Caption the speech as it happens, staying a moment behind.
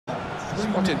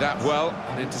Spotted that well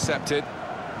and intercepted.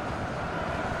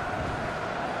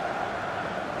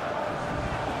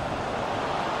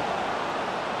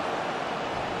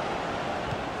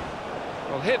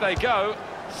 Well, here they go,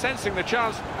 sensing the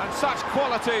chance, and such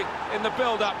quality in the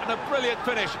build-up, and a brilliant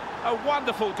finish, a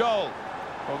wonderful goal.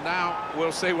 Well, now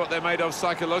we'll see what they're made of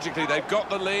psychologically. They've got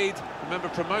the lead. Remember,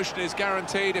 promotion is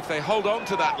guaranteed if they hold on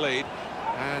to that lead.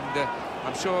 And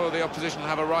I'm sure the opposition will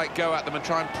have a right go at them and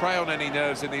try and prey on any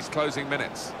nerves in these closing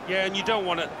minutes. Yeah, and you don't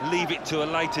want to leave it to a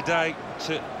later day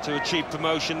to achieve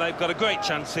promotion. They've got a great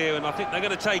chance here, and I think they're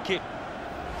going to take it.